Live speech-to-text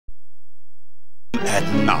at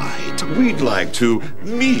night. We'd like to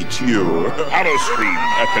meet you. Hallowscream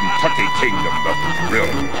at Kentucky Kingdom, the thrill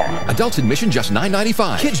park. Adults admission just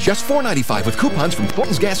 $9.95. Kids just $4.95 with coupons from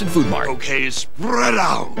Thornton's Gas and Food Mart. Okay, spread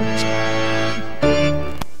out.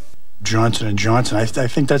 Johnson & Johnson, I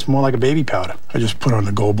think that's more like a baby powder. I just put on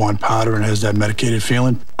the Gold Bond powder and it has that medicated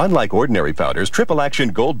feeling. Unlike ordinary powders, Triple Action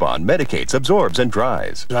Gold Bond medicates, absorbs, and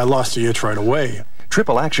dries. I lost the itch right away.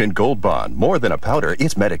 Triple Action Gold Bond, more than a powder,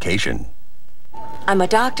 it's medication. I'm a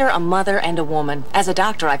doctor, a mother, and a woman. As a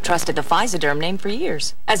doctor, I've trusted the Phisoderm name for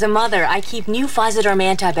years. As a mother, I keep new Phisoderm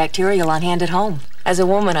antibacterial on hand at home. As a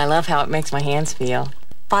woman, I love how it makes my hands feel.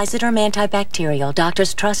 Phisoderm antibacterial.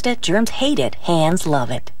 Doctors trust it, germs hate it, hands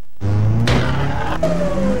love it.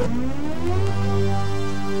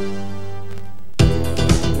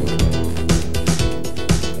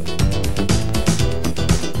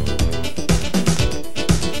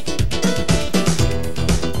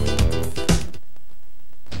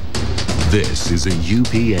 This is a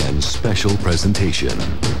UPN special presentation.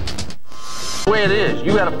 The way it is,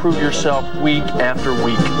 you got to prove yourself week after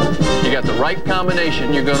week. You got the right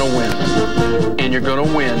combination, you're going to win. And you're going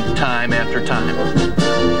to win time after time.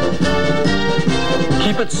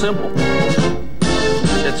 Keep it simple.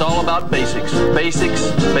 It's all about basics. Basics,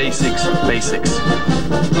 basics, basics.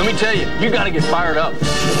 Let me tell you, you got to get fired up.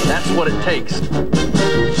 That's what it takes.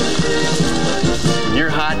 When you're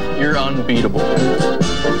hot, you're unbeatable.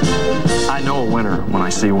 I know a winner when I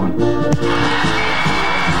see one.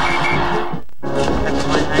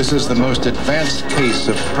 This is the most advanced case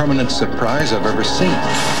of permanent surprise I've ever seen.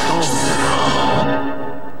 Oh.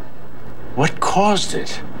 What caused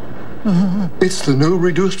it? It's the new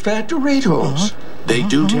reduced fat Doritos. They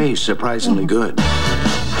do taste surprisingly good.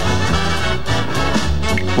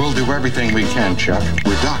 We'll do everything we can, Chuck.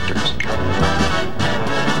 We're doctors.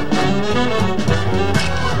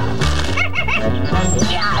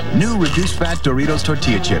 New reduced fat Doritos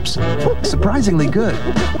tortilla chips. Surprisingly good.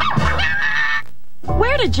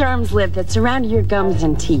 Where do germs live that surround your gums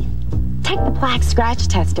and teeth? Take the Plax scratch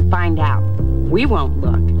test to find out. We won't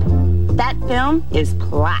look. That film is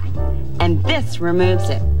plaque, and this removes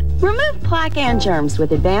it. Remove plaque and germs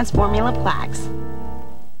with advanced formula Plax.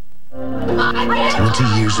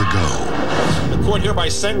 20 years ago, the court hereby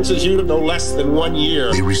sentences you to no less than 1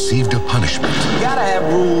 year. They received a punishment. You gotta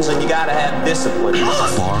have rules and you gotta have discipline.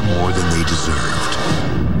 Far more than they deserved.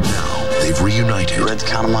 Now they've reunited. You read the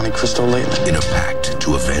Count of Monte Cristo lately? In a pact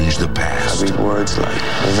to avenge the past. I read words like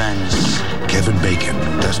revenge. Kevin Bacon,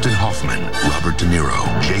 Dustin Hoffman, Robert De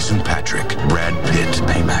Niro, Jason Patrick, Brad Pitt.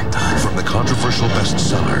 Payback time. From the controversial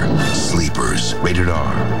bestseller, Sleepers, rated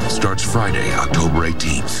R, starts Friday, October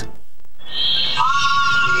 18th.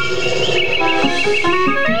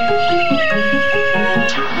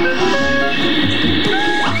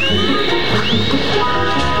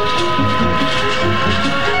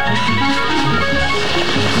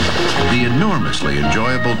 The enormously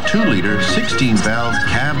enjoyable 2-liter, 16-valve,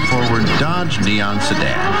 cab-forward Dodge Neon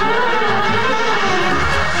sedan.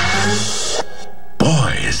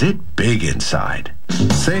 Boy, is it big inside.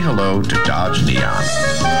 Say hello to Dodge Neon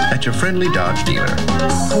at your friendly Dodge dealer.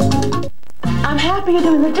 I'm happy you're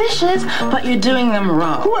doing the dishes, but you're doing them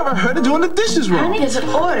wrong. Who ever heard of doing the dishes wrong? Honey, there's an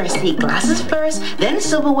order. See, glasses first, then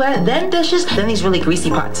silverware, then dishes, then these really greasy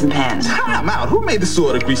pots and pans. Time out. Who made the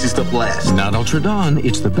sort of greasy stuff last? Not Ultra Dawn.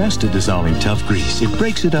 It's the best at dissolving tough grease. It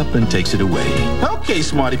breaks it up and takes it away. Okay,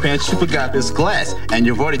 Smarty Pants, you forgot this glass, and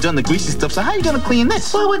you've already done the greasy stuff, so how are you gonna clean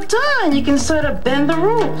this? Well, we're done. You can sort of bend the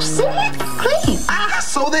rules. See? Clean. Ah,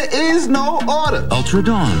 so there is no order. Ultra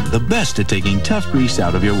Dawn, the best at taking tough grease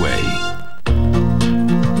out of your way.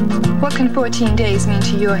 What can 14 days mean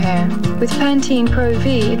to your hair? With Pantene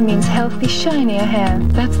Pro-V, it means healthy, shinier hair.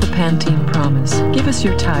 That's the Pantene promise. Give us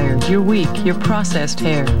your tired, your weak, your processed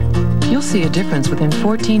hair. You'll see a difference within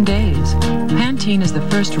 14 days. Pantene is the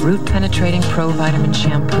first root-penetrating pro-vitamin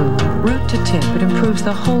shampoo. Root to tip, it improves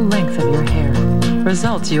the whole length of your hair.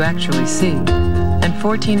 Results you actually see. And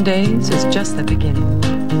 14 days is just the beginning.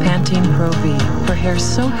 Pantene Pro-V, for hair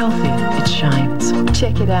so healthy, it shines.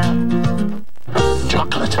 Check it out.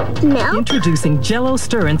 Chocolate. Milk. Introducing Jello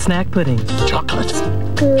Stir and Snack Pudding. Chocolate.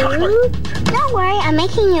 Good. Don't worry, I'm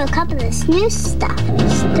making you a cup of this new stuff.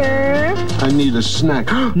 Stir. I need a snack.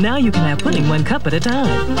 Now you can have pudding 1 cup at a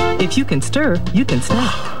time. If you can stir, you can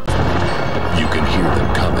snack. You can hear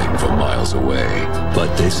them coming from miles away,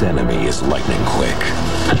 but this enemy is lightning quick.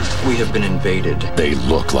 We have been invaded. They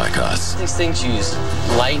look like us. These things use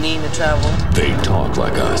lightning to travel. They talk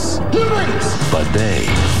like us. But they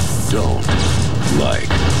don't like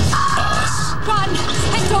us. Run!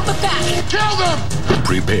 And throw the back! Kill them!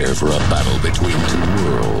 Prepare for a battle between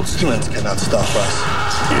 2 worlds. Humans cannot stop us.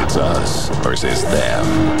 It's us versus them.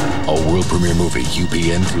 A world premiere movie,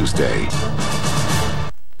 UPN Tuesday.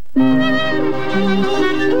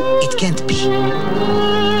 It can't be.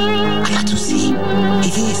 I got to see.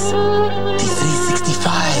 It is. The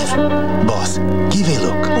 365. Boss, give a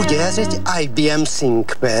look. Ugye ez egy IBM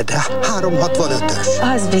ThinkPad 365-ös.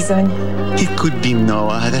 Az bizony. It could be no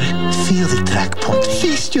other. Feel the track point.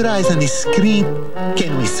 Feast your eyes on the screen.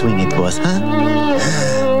 Can we swing it, boss, huh?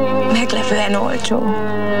 Meglepően olcsó.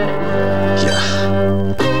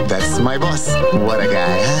 Yeah. That's my boss. What a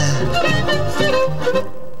guy, huh?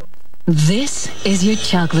 This is your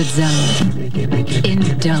chocolate zone.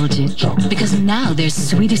 Indulge it, because now there's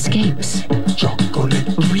sweet escapes.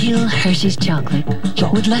 Real Hershey's chocolate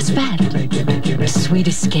with less fat. Sweet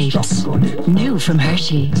escapes, new from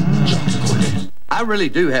Hershey. I really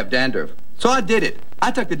do have dandruff, so I did it.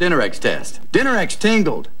 I took the Denorex test. Denorex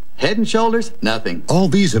tingled. Head and shoulders, nothing. All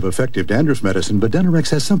these have effective dandruff medicine, but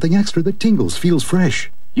Denorex has something extra that tingles, feels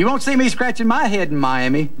fresh. You won't see me scratching my head in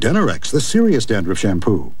Miami. Denorex, the serious dandruff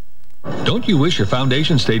shampoo. Don't you wish your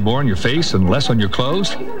foundation stayed more on your face and less on your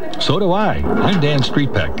clothes? So do I. I'm Dan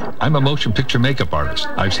Streetpeck. I'm a motion picture makeup artist.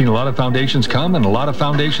 I've seen a lot of foundations come and a lot of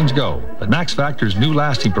foundations go. But Max Factor's new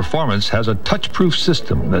lasting performance has a touch-proof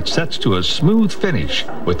system that sets to a smooth finish.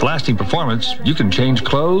 With lasting performance, you can change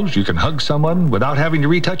clothes, you can hug someone without having to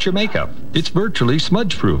retouch your makeup. It's virtually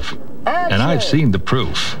smudge-proof. And I've seen the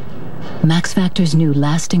proof. Max Factor's new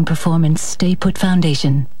lasting performance Stay Put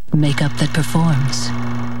Foundation. Makeup that performs.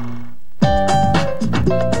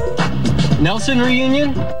 Nelson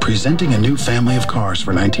reunion? Presenting a new family of cars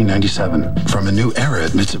for 1997 from a new era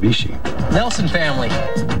at Mitsubishi. Nelson family.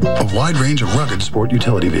 A wide range of rugged sport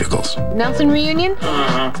utility vehicles. Nelson reunion?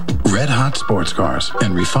 Red hot sports cars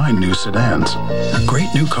and refined new sedans. Great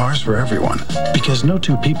new cars for everyone, because no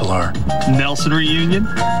two people are Nelson reunion?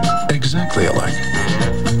 exactly alike.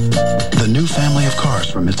 The new family of cars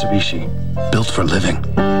from Mitsubishi, built for living.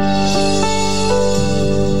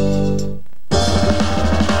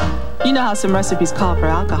 You know how some recipes call for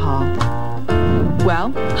alcohol.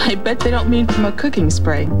 Well, I bet they don't mean from a cooking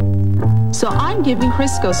spray. So I'm giving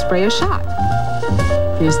Crisco spray a shot.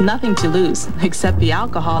 There's nothing to lose except the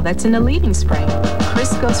alcohol that's in the leading spray.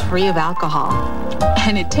 Crisco's free of alcohol.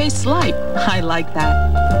 And it tastes light. I like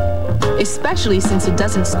that. Especially since it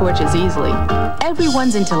doesn't scorch as easily.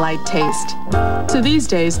 Everyone's into light taste. So these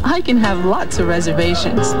days, I can have lots of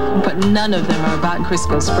reservations, but none of them are about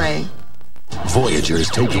Crisco spray. Voyager's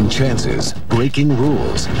taking chances, breaking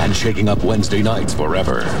rules, and shaking up Wednesday nights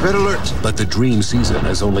forever. Red alert. But the dream season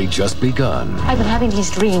has only just begun. I've been having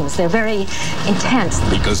these dreams. They're very intense.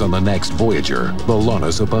 Because on the next Voyager,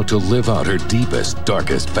 B'Elanna's about to live out her deepest,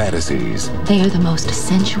 darkest fantasies. They are the most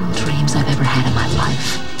sensual dreams I've ever had in my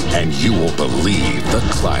life. And you will believe the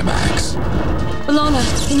climax.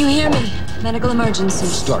 B'Elanna, can you hear me? Medical emergency.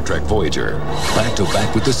 Star Trek Voyager, back to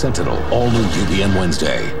back with the Sentinel, all new UPN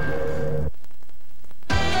Wednesday.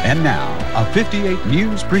 And now, a 58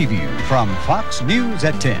 News preview from Fox News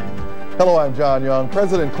at 10. Hello, I'm John Young.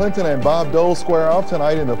 President Clinton and Bob Dole square off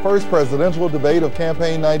tonight in the first presidential debate of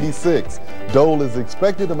Campaign 96. Dole is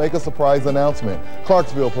expected to make a surprise announcement.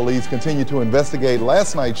 Clarksville police continue to investigate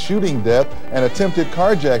last night's shooting death and attempted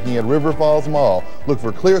carjacking at River Falls Mall. Look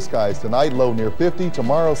for clear skies tonight, low near 50.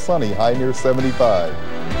 Tomorrow, sunny, high near 75.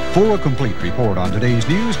 For a complete report on today's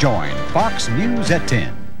news, join Fox News at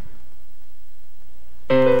 10.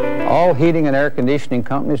 All heating and air conditioning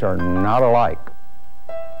companies are not alike.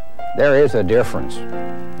 There is a difference.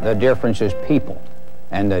 The difference is people,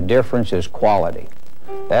 and the difference is quality.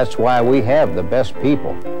 That's why we have the best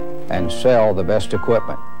people and sell the best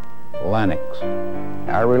equipment, Lennox.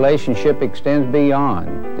 Our relationship extends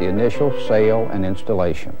beyond the initial sale and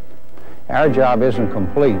installation. Our job isn't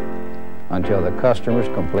complete until the customer's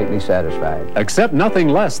completely satisfied. Accept nothing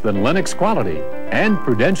less than Lennox quality and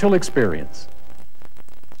Prudential experience.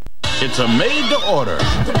 It's a made-to-order.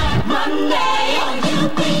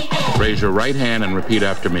 Raise your right hand and repeat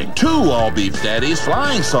after me. 2 all-beef daddies,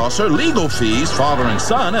 flying saucer, legal fees, father and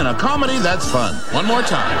son, and a comedy that's fun. One more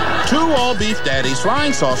time. 2 all-beef daddies,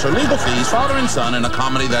 flying saucer, legal fees, father and son, and a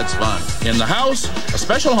comedy that's fun. In the house, a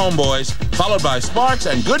special homeboys, followed by sparks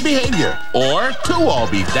and good behavior. Or 2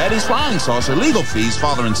 all-beef daddies, flying saucer, legal fees,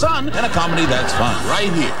 father and son, and a comedy that's fun.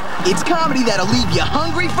 Right here. It's comedy that'll leave you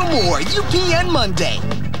hungry for more. UPN Monday.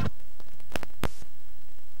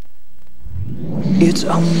 It's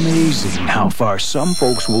amazing how far some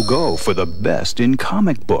folks will go for the best in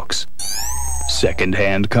comic books,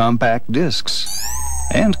 second-hand compact discs,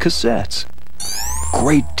 and cassettes,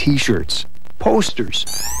 great t-shirts, posters,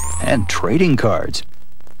 and trading cards.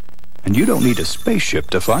 And you don't need a spaceship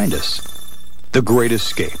to find us. The Great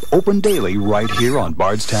Escape, open daily right here on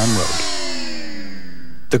Bardstown Road.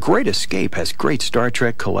 The Great Escape has great Star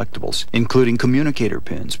Trek collectibles, including communicator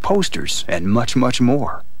pins, posters, and much, much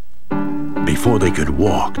more. Before they could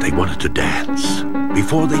walk, they wanted to dance.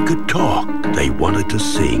 Before they could talk, they wanted to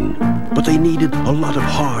sing. But they needed a lot of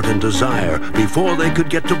heart and desire before they could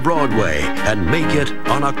get to Broadway and make it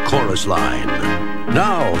on a chorus line.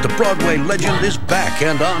 Now, the Broadway legend is back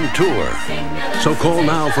and on tour. So call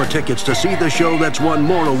now for tickets to see the show that's won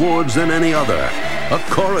more awards than any other. A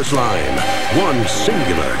chorus line, one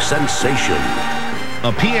singular sensation.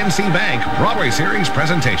 A PNC Bank Broadway Series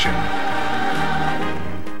presentation.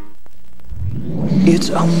 It's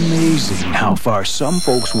amazing how far some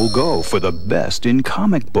folks will go for the best in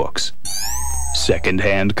comic books.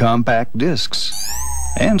 Second-hand compact discs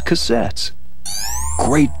and cassettes.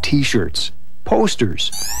 Great t-shirts,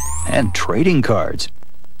 posters, and trading cards.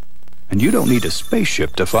 And you don't need a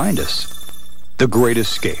spaceship to find us. The Great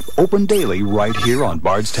Escape, open daily right here on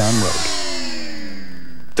Bardstown Road.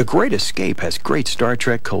 The Great Escape has great Star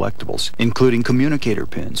Trek collectibles, including communicator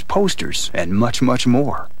pins, posters, and much, much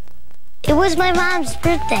more. It was my mom's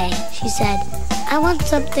birthday. She said, I want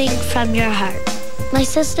something from your heart. My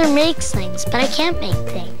sister makes things, but I can't make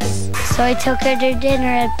things. So I took her to dinner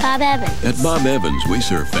at Bob Evans. At Bob Evans, we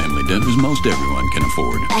serve family dinners most everyone can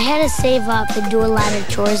afford. I had to save up and do a lot of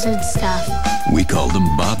chores and stuff. We called them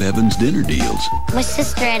Bob Evans dinner deals. My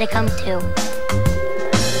sister had to come too.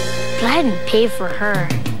 But I didn't pay for her.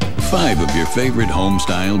 5 of your favorite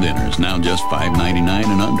home-style dinners, now just $5.99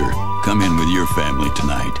 and under. Come in with your family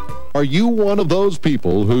tonight. Are you one of those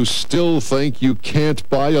people who still think you can't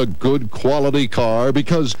buy a good quality car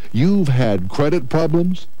because you've had credit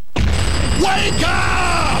problems? Wake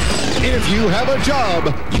up! If you have a job,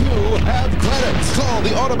 you have credit. Call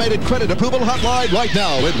the Automated Credit Approval Hotline right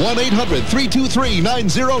now at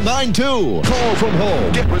 1-800-323-9092. Call from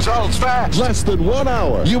home. Get results fast. Less than 1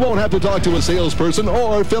 hour. You won't have to talk to a salesperson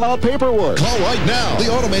or fill out paperwork. Call right now. The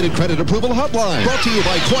Automated Credit Approval Hotline. Brought to you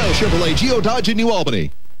by Coyle Chevrolet, Geo Dodge in New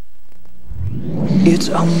Albany. It's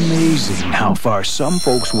amazing how far some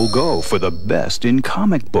folks will go for the best in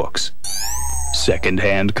comic books.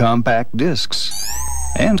 Second-hand compact discs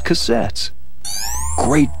and cassettes.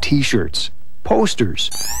 Great t-shirts,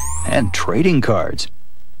 posters, and trading cards.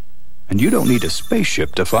 And you don't need a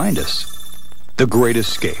spaceship to find us. The Great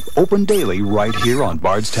Escape, open daily right here on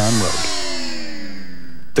Bardstown Road.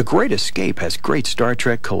 The Great Escape has great Star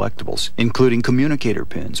Trek collectibles, including communicator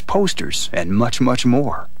pins, posters, and much, much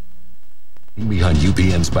more. Behind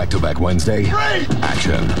UPN's Back-to-Back Wednesday,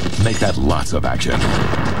 action. Make that lots of action.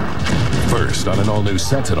 First, on an all-new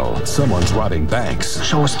Sentinel, someone's robbing banks.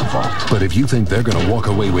 Show us the vault. But if you think they're going to walk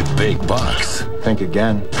away with big bucks... Think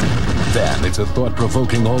again. Then it's a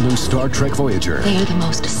thought-provoking all-new Star Trek Voyager. They are the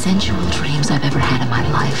most sensual dreams I've ever had in my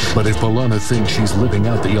life. But if B'Elanna thinks she's living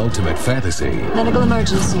out the ultimate fantasy... Medical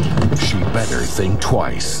emergency. She better think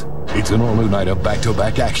twice. It's an all-new night of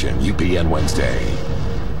back-to-back action, UPN Wednesday.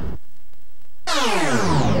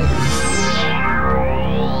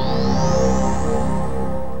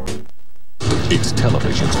 It's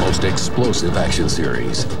television's most explosive action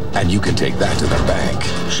series, and you can take that to the bank.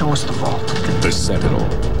 Show us the vault. The Sentinel.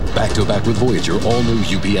 Back-to-back with Voyager, all new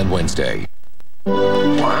UPN Wednesday.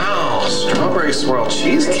 Wow, strawberry swirl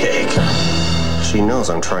cheesecake. She knows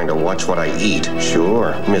I'm trying to watch what I eat.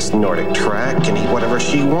 Sure, Miss Nordic Track can eat whatever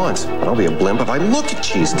she wants, but I'll be a blimp if I look at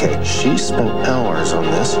cheesecake. She spent hours on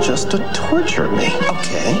this just to torture me.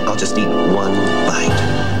 Okay, I'll just eat one bite.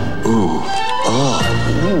 Ooh. Oh,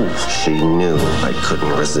 ooh. She knew I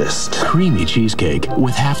couldn't resist. Creamy cheesecake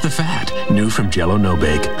with half the fat. New from Jello No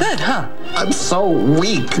Bake. Good, huh? I'm so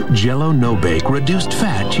weak. Jello No Bake reduced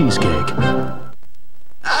fat cheesecake.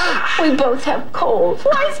 We both have colds.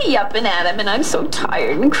 Why is he up and at him and I'm so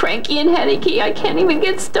tired and cranky and headachy I can't even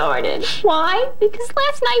get started? Why? Because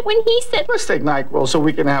last night when he said, Let's take NyQuil so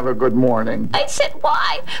we can have a good morning. I said,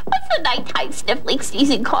 why? What's the nighttime sniffling,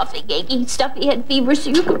 sneezing, coughing, achy, stuffy head fever so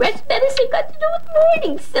you can rest medicine got to do with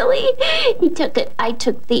morning, silly? He took it. I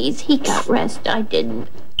took these. He got rest. I didn't.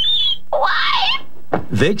 Why?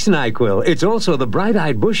 Vicks NyQuil. It's also the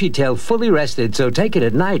bright-eyed, bushy-tailed, fully rested, so take it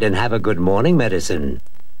at night and have a good morning medicine.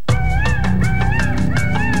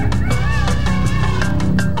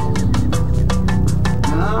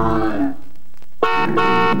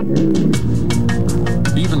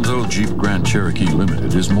 Even though Jeep Grand Cherokee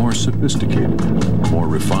Limited is more sophisticated, more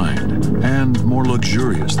refined, and more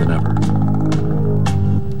luxurious than ever,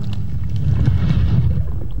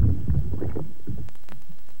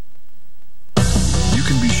 you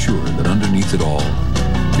can be sure that underneath it all,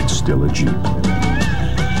 it's still a Jeep.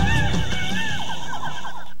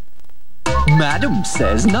 Madam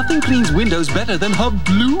says nothing cleans windows better than her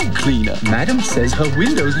blue cleaner. Madam says her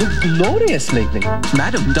windows look glorious lately.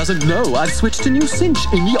 Madam doesn't know I've switched to new Cinch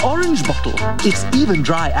in the orange bottle. Its even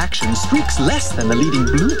dry action streaks less than the leading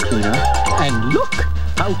blue cleaner. And look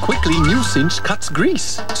how quickly new Cinch cuts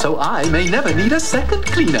grease, so I may never need a second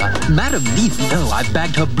cleaner. Madam needs to know I've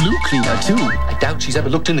bagged her blue cleaner too. I doubt she's ever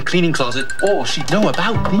looked in the cleaning closet, or she'd know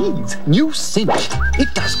about these. New Cinch.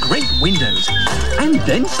 It does great windows, and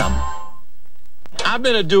then some. I've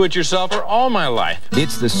been a do-it-yourselfer all my life.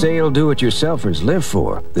 It's the sale do-it-yourselfers live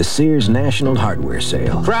for, the Sears National Hardware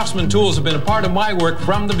Sale. Craftsman tools have been a part of my work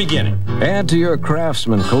from the beginning. Add to your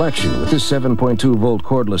Craftsman collection with this 7.2-volt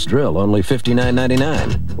cordless drill, only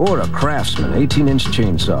 $59.99. Or a Craftsman 18-inch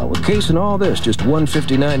chainsaw with case and all this, just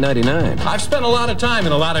 $159.99. I've spent a lot of time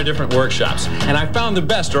in a lot of different workshops, and I found the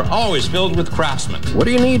best are always filled with Craftsman. What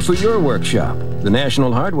do you need for your workshop? The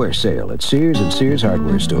National Hardware Sale at Sears and Sears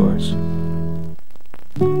Hardware Stores.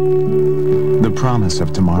 The promise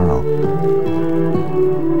of tomorrow.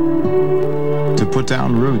 To put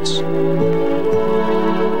down roots.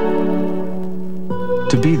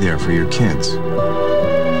 To be there for your kids.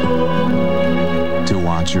 To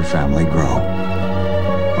watch your family grow.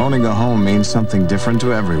 Owning a home means something different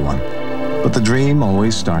to everyone, but the dream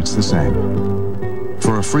always starts the same.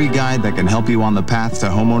 For a free guide that can help you on the path to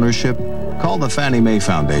homeownership, call the Fannie Mae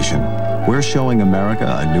Foundation. We're showing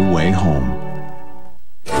America a new way home.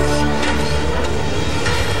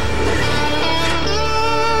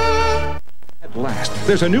 Last,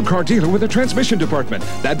 there's a new car dealer with a transmission department.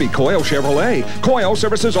 That'd be Coyle Chevrolet. Coyle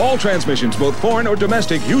services all transmissions, both foreign or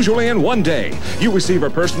domestic, usually in one day. You receive a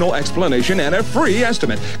personal explanation and a free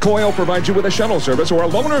estimate. Coyle provides you with a shuttle service or a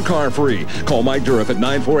loaner car free. Call Mike Durif at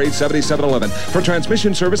 948-7711 for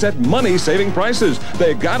transmission service at money-saving prices.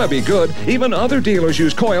 They gotta be good. Even other dealers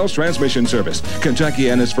use Coyle's transmission service.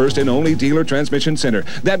 Kentuckiana's first and only dealer transmission center.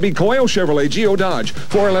 That'd be Coyle Chevrolet Geo Dodge,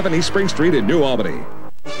 411 East Spring Street in New Albany.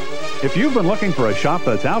 If you've been looking for a shop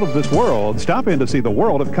that's out of this world, stop in to see the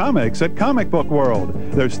world of comics at Comic Book World.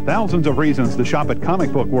 There's thousands of reasons to shop at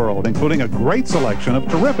Comic Book World, including a great selection of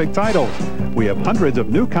terrific titles. We have hundreds of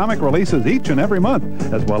new comic releases each and every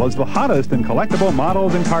month, as well as the hottest in collectible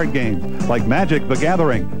models and card games, like Magic: The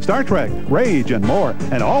Gathering, Star Trek, Rage, and more,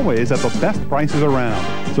 and always at the best prices around.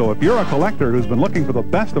 So if you're a collector who's been looking for the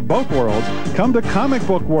best of both worlds, come to Comic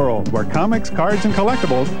Book World, where comics, cards, and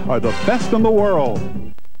collectibles are the best in the world.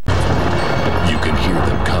 You can hear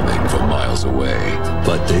them coming from miles away,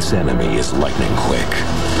 but this enemy is lightning quick.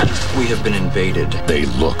 We have been invaded. They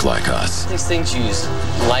look like us. These things use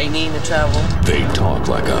lightning to travel. They talk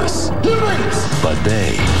like us. But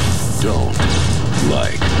they don't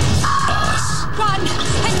like us. Run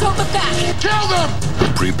and don't look back. Kill them!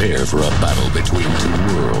 Prepare for a battle between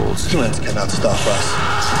two worlds. Humans cannot stop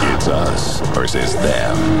us. It's us versus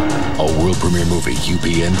them. A world premiere movie,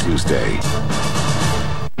 UPN Tuesday.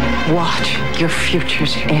 Watch your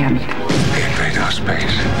futures end. They invade our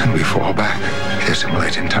space, and we fall back. They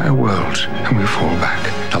assimilate entire worlds, and we fall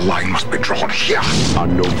back. The line must be drawn here.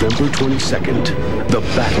 On November 22nd, the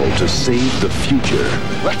battle to save the future.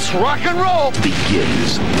 Let's rock and roll!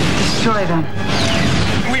 Begins. Destroy them.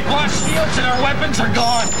 We've lost shields and our weapons are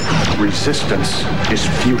gone. Resistance is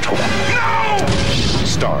futile. No!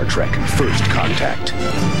 Star Trek First Contact.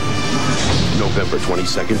 November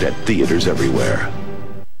 22nd at theaters everywhere.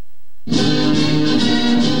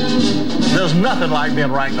 There's nothing like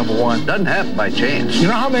being ranked number one. Doesn't happen by chance. You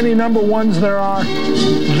know how many number ones there are?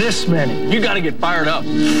 This many. You got to get fired up.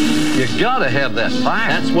 You got to have that fire.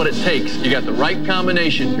 That's what it takes. You got the right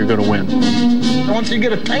combination, you're going to win. Once you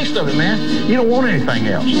get a taste of it, man, you don't want anything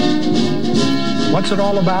else. What's it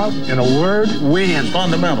all about? In a word, win.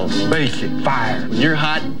 Fundamentals. Basic. Fire. When you're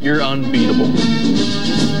hot, you're unbeatable.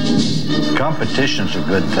 Competition's a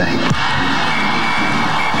good thing.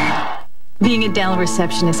 Being a dental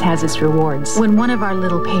receptionist has its rewards. When one of our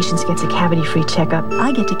little patients gets a cavity-free checkup,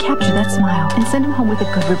 I get to capture that smile and send him home with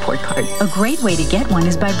a good report card. A great way to get one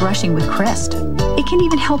is by brushing with Crest. It can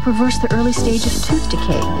even help reverse the early stage of tooth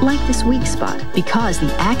decay, like this weak spot, because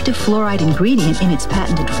the active fluoride ingredient in its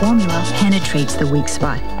patented formula penetrates the weak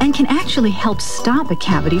spot and can actually help stop a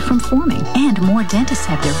cavity from forming. And more dentists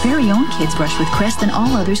have their very own kids brush with Crest than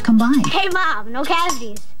all others combined. Hey, Mom, no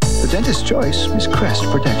cavities. The dentist's choice is Crest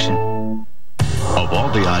Protection. Of all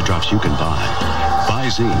the eye drops you can buy,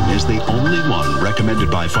 Visine is the only one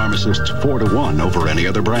recommended by pharmacists 4-to-1 over any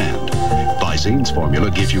other brand. Visine's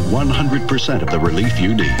formula gives you 100% of the relief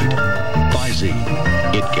you need. Visine,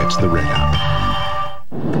 it gets the red out.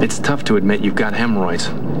 It's tough to admit you've got hemorrhoids,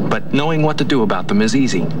 but knowing what to do about them is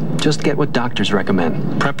easy. Just get what doctors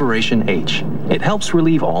recommend, Preparation H. It helps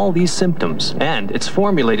relieve all these symptoms, and it's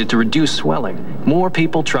formulated to reduce swelling. More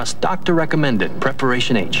people trust doctor-recommended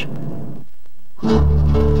Preparation H.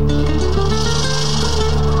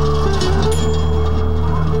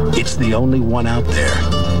 It's the only one out there.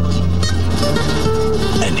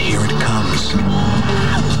 And here it comes.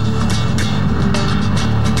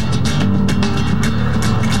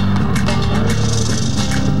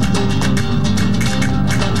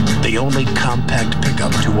 The only compact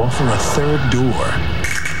pickup to offer a third door.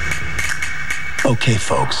 Okay,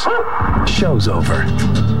 folks, show's over.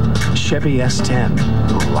 Chevy S10,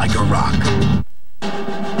 like a rock.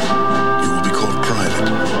 You will be called private,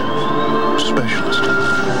 specialist,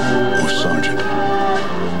 or sergeant.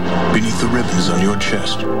 Beneath the ribbons on your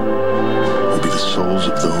chest will be the souls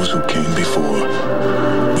of those who came before.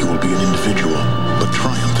 You will be an individual, but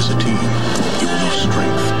triumph as a team. You will know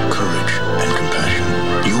strength, courage, and compassion.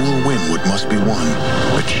 You will win what must be won,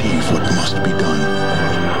 achieve what must be done.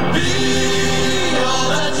 Be all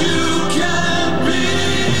that you can be.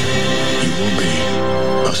 You will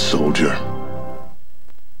be a soldier.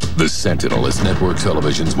 The Sentinel is network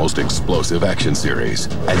television's most explosive action series,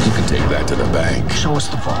 and you can take that to the bank. Show us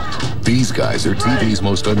the vault. These guys are TV's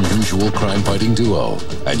most unusual crime-fighting duo,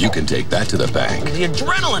 and you can take that to the bank. The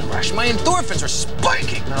adrenaline rush, my endorphins are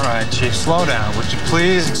spiking. All right, Chief, slow down, would you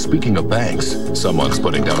please? Speaking of banks, someone's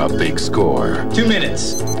putting down a big score. 2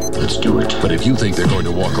 minutes. Let's do it. But if you think they're going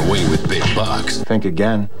to walk away with big bucks, think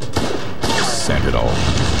again. Sentinel.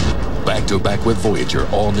 Back-to-back with Voyager,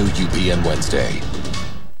 all new UPN Wednesday.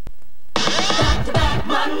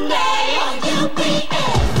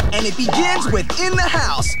 And it begins with In the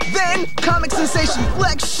House. Then, comic sensation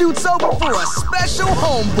Flex shoots over for a special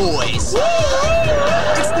Homeboys.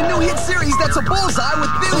 It's the new hit series that's a bullseye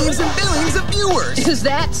with billions and billions of viewers. Is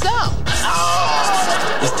that so?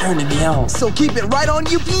 It's turning me on. So keep it right on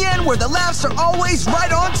UPN, where the laughs are always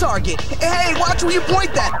right on target. Hey, watch where you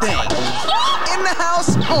point that thing. In the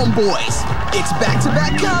House, Homeboys. It's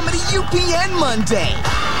back-to-back comedy UPN Monday.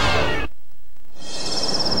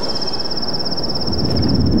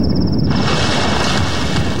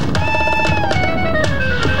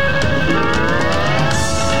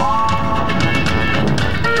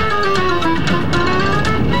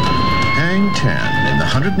 Hang 10 in the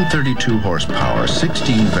 132 horsepower,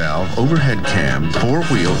 16-valve, overhead cam,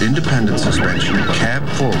 4-wheel independent suspension, cab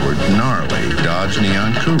forward, gnarly Dodge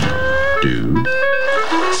Neon Coupe. Dude,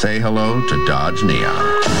 say hello to Dodge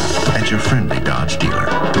Neon at your friendly Dodge dealer.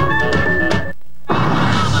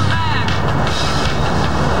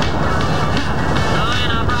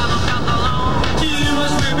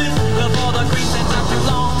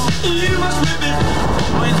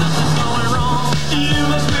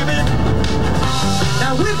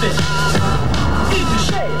 Now whip it. Easy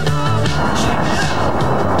shake. Shake it up.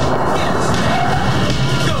 Yes.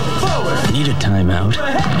 Go forward. Need a timeout.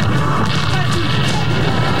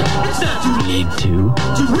 It's not too Need to.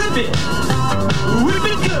 whip it. Whip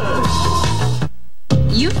it good.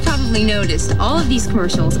 You've probably noticed all of these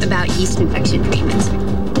commercials about yeast infection treatments.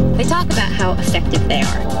 They talk about how effective they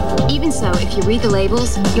are. Even so, if you read the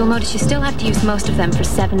labels, you'll notice you still have to use most of them for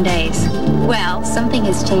 7 days. Well, something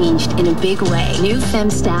has changed in a big way. New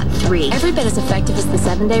Femstat 3. Every bit as effective as the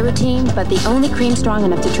 7-day routine, but the only cream strong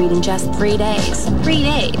enough to treat in just 3 days. 3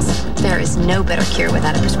 days. There is no better cure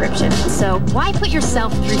without a prescription. So why put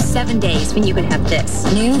yourself through 7 days when you can have this?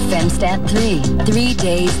 New Femstat 3. 3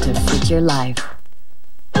 days to fit your life.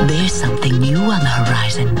 There's something new on the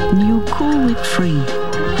horizon. New Cool Whip Free.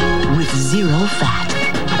 With 0 fat.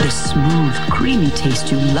 The smooth, creamy taste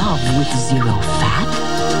you love with 0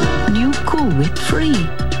 fat. New Cool Whip Free.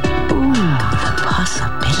 Ooh, the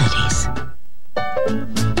possibilities.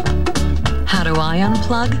 How do I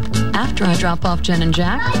unplug? After I drop off Jen and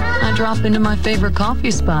Jack, I drop into my favorite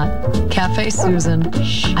coffee spot, Cafe Susan.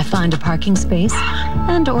 I find a parking space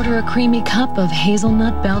and order a creamy cup of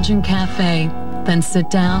hazelnut Belgian cafe. Then sit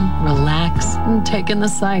down, relax, and take in the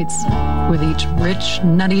sights. With each rich,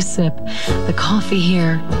 nutty sip, the coffee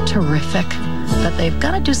here, terrific. But they've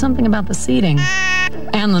got to do something about the seating.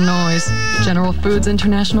 And the noise. General Foods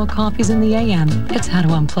International Coffee's in the AM. It's how to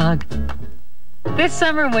unplug. This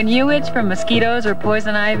summer, when you itch from mosquitoes or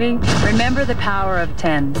poison ivy, remember the power of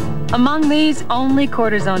 10. Among these, only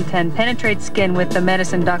Cortisone 10 penetrates skin with the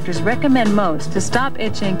medicine doctors recommend most to stop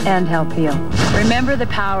itching and help heal. Remember the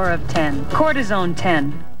power of 10. Cortisone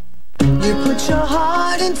 10. You put your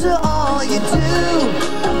heart into all you do.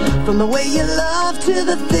 From the way you love to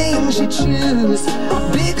the things you choose.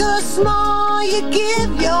 Big or small, you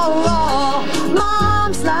give your all. Mom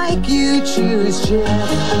Moms like you, choose Jif.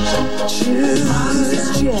 Choose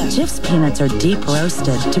Jif. Jif's peanuts are deep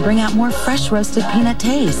roasted to bring out more fresh roasted peanut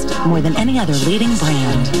taste, more than any other leading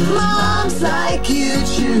brand. Moms like you,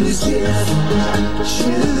 choose Jif.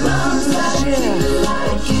 Choose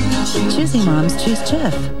Jif. Choosy moms choose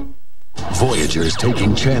Jif. Voyager's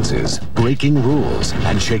taking chances, breaking rules,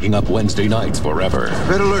 and shaking up Wednesday nights forever.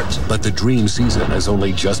 Red alert. But the dream season has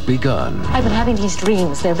only just begun. I've been having these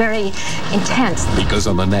dreams. They're very intense. Because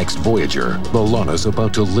on the next Voyager, Lolana's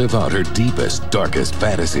about to live out her deepest, darkest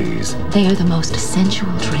fantasies. They are the most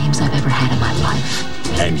sensual dreams I've ever had in my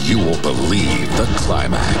life. And you won't believe the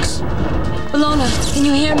climax. Lolana, can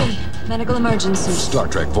you hear me? Medical emergency. Star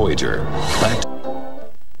Trek Voyager. Back.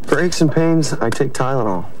 For aches and pains, I take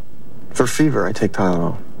Tylenol. For fever, I take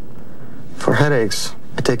Tylenol. For headaches,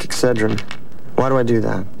 I take Excedrin. Why do I do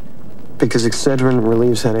that? Because Excedrin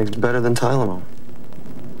relieves headaches better than Tylenol.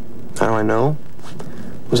 How do I know?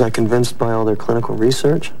 Was I convinced by all their clinical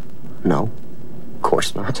research? No. Of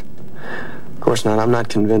course not. Of course not. I'm not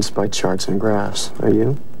convinced by charts and graphs. Are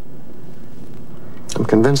you? I'm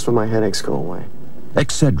convinced when my headaches go away.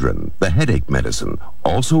 Excedrin, the headache medicine,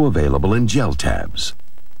 also available in gel tabs.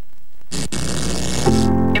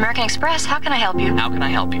 American Express, how can I help you? How can I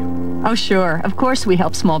help you? Oh, sure. Of course we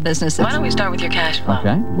help small businesses. Why don't we start with your cash flow?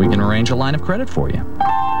 Okay, we can arrange a line of credit for you.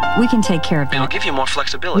 We can take care of It'll that. give you more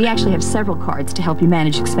flexibility. We actually have several cards to help you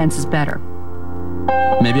manage expenses better.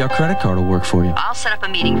 Maybe our credit card will work for you. I'll set up a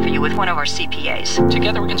meeting for you with one of our CPAs.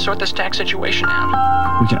 Together we can sort this tax situation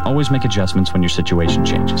out. We can always make adjustments when your situation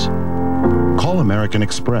changes. Call American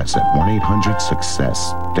Express at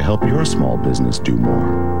 1-800-SUCCESS to help your small business do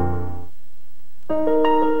more.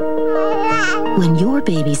 When your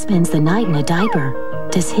baby spends the night in a diaper,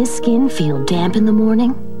 does his skin feel damp in the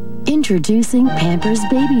morning? Introducing Pampers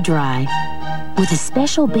Baby Dry. With a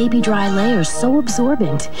special Baby Dry layer so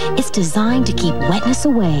absorbent, it's designed to keep wetness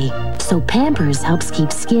away. So Pampers helps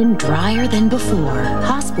keep skin drier than before.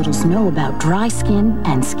 Hospitals know about dry skin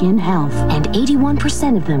and skin health, and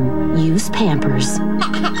 81% of them use Pampers.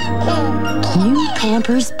 New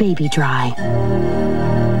Pampers Baby Dry.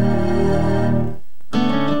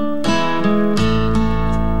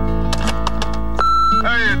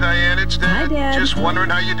 Hi, Dad. Just wondering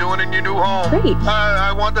how you're doing in your new home. Great.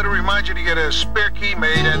 I wanted to remind you to get a spare key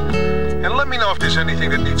made and let me know if there's anything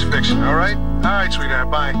that needs fixing, all right? All right,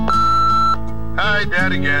 sweetheart, bye. Hi,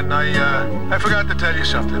 Dad again. I forgot to tell you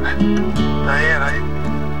something. Diane,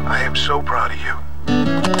 I am so proud of you.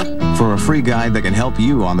 For a free guide that can help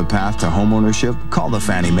you on the path to homeownership, call the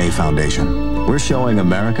Fannie Mae Foundation. We're showing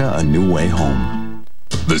America a new way home.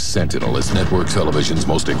 The Sentinel is network television's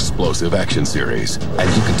most explosive action series,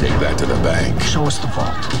 and you can take that to the bank. Show us the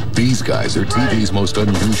vault. These guys are TV's most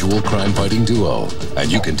unusual crime-fighting duo,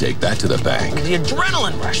 and you can take that to the bank. The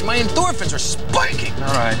adrenaline rush. My endorphins are spiking.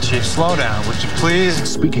 All right, Chief, slow down, would you please?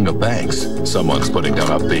 Speaking of banks, someone's putting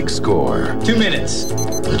down a big score. 2 minutes.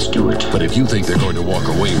 Let's do it. But if you think they're going to walk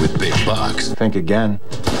away with big bucks, Think again.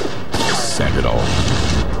 Sentinel.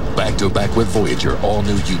 Back-to-back with Voyager, all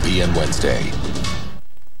new UPN Wednesday.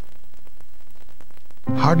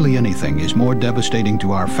 Hardly anything is more devastating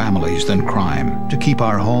to our families than crime. To keep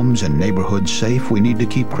our homes and neighborhoods safe, we need to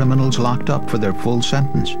keep criminals locked up for their full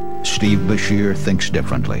sentence. Steve Beshear thinks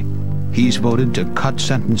differently. He's voted to cut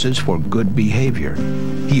sentences for good behavior.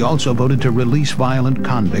 He also voted to release violent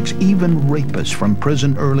convicts, even rapists, from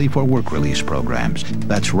prison early for work release programs.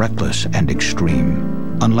 That's reckless and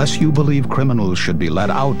extreme. Unless you believe criminals should be let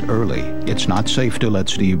out early, it's not safe to let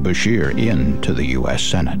Steve Beshear into the U.S.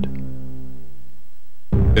 Senate.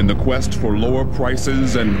 In the quest for lower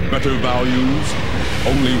prices and better values,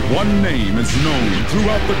 only one name is known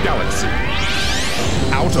throughout the galaxy.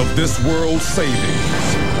 Out of this world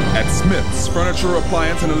savings at Smith's Furniture,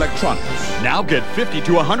 Appliance, and Electronics. Now get $50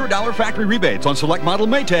 to $100 factory rebates on select model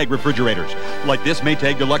Maytag refrigerators. Like this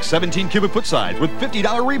Maytag Deluxe 17 cubic foot size with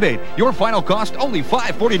 $50 rebate. Your final cost only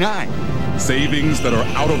 $549. Savings that are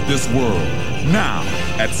out of this world. Now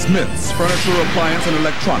at Smith's Furniture, Appliance, and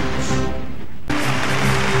Electronics.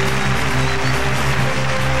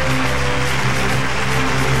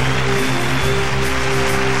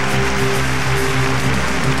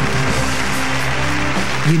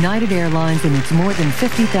 United Airlines and its more than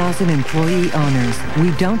 50,000 employee owners.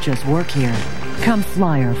 We don't just work here. Come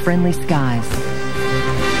fly our friendly skies.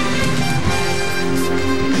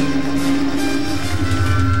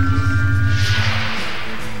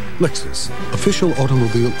 Lexus, official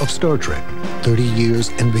automobile of Star Trek, 30 years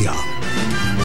and beyond.